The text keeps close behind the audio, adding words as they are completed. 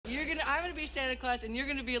I'm gonna be Santa Claus, and you're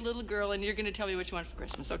gonna be a little girl, and you're gonna tell me what you want for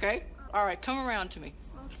Christmas, okay? All right, come around to me.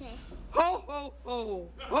 Okay. Ho, ho, ho,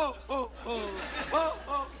 ho, ho, ho, ho,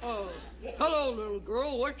 ho, ho. Hello, little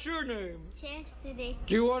girl, what's your name? Chastity.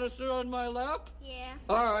 Do you want to sit on my lap? Yeah.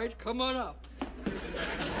 All right, come on up.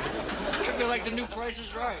 I feel like the new Price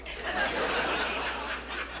is Right.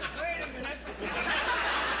 Wait a minute.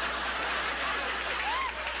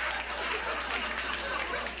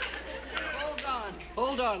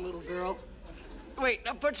 Hold on, little girl. Wait,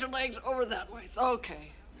 now put your legs over that way.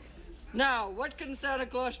 Okay. Now, what can Santa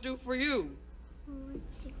Claus do for you?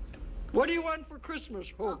 What do you want for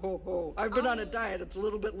Christmas? Ho, ho, ho. I've been on a diet. It's a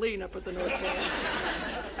little bit lean up at the North Pole.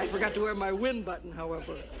 I forgot to wear my win button,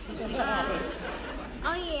 however.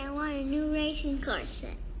 Oh, yeah, I want a new racing car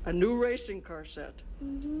set. A new racing car set?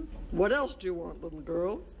 Mm-hmm. What else do you want, little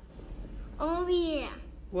girl? Oh, yeah.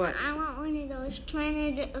 What? I want one of those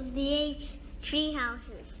Planet of the Apes tree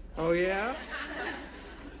houses. Oh, yeah?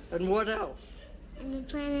 And what else? And the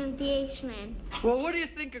Planet of the Apes man. Well, what do you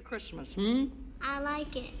think of Christmas, hmm? I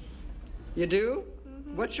like it. You do?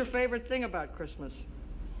 Mm-hmm. What's your favorite thing about Christmas?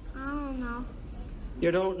 I don't know.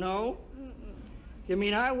 You don't know? Mm-mm. You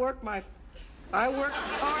mean I work hard all year to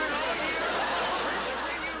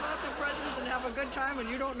bring you lots of presents and have a good time, and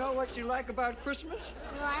you don't know what you like about Christmas?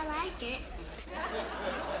 Well, I like it.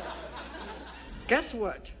 Guess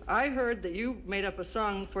what? I heard that you made up a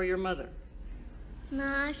song for your mother. No,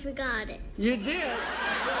 I forgot it. You did?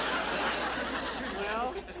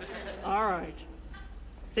 Well, all right.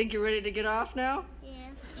 Think you're ready to get off now?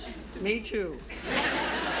 Yeah. Me too.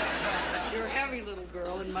 You're a heavy little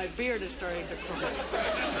girl, and my beard is starting to crumble.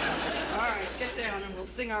 All right, get down, and we'll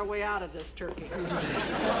sing our way out of this turkey.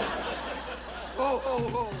 Ho, ho,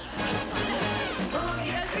 ho. Oh,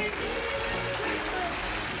 yes, we do.